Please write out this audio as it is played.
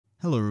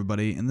Hello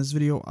everybody, in this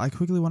video I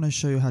quickly want to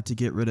show you how to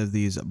get rid of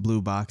these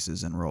blue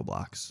boxes in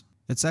Roblox.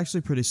 It's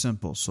actually pretty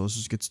simple, so let's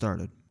just get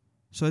started.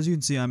 So as you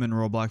can see, I'm in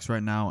Roblox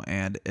right now,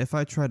 and if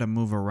I try to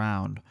move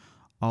around,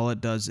 all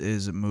it does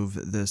is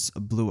move this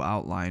blue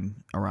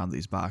outline around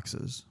these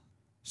boxes.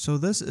 So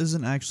this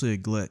isn't actually a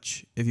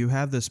glitch. If you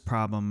have this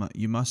problem,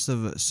 you must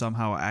have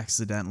somehow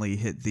accidentally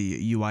hit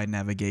the UI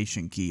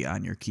navigation key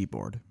on your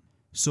keyboard.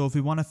 So if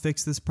we want to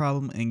fix this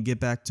problem and get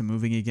back to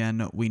moving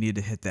again, we need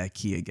to hit that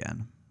key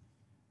again.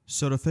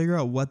 So to figure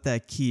out what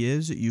that key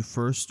is, you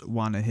first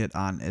want to hit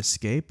on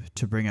Escape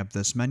to bring up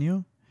this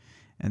menu,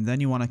 and then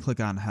you want to click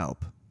on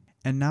Help.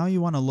 And now you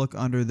want to look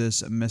under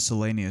this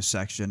miscellaneous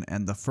section,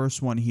 and the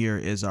first one here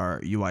is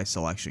our UI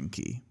selection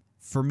key.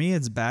 For me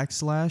it's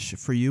 \,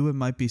 for you it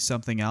might be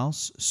something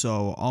else,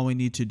 so all we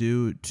need to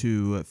do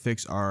to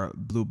fix our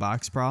blue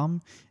box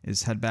problem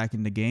is head back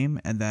into game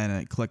and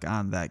then click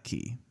on that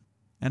key.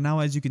 And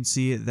now as you can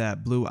see,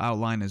 that blue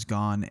outline is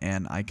gone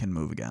and I can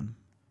move again.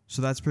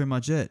 So that's pretty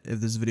much it.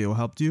 If this video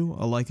helped you,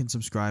 a like and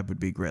subscribe would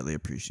be greatly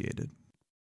appreciated.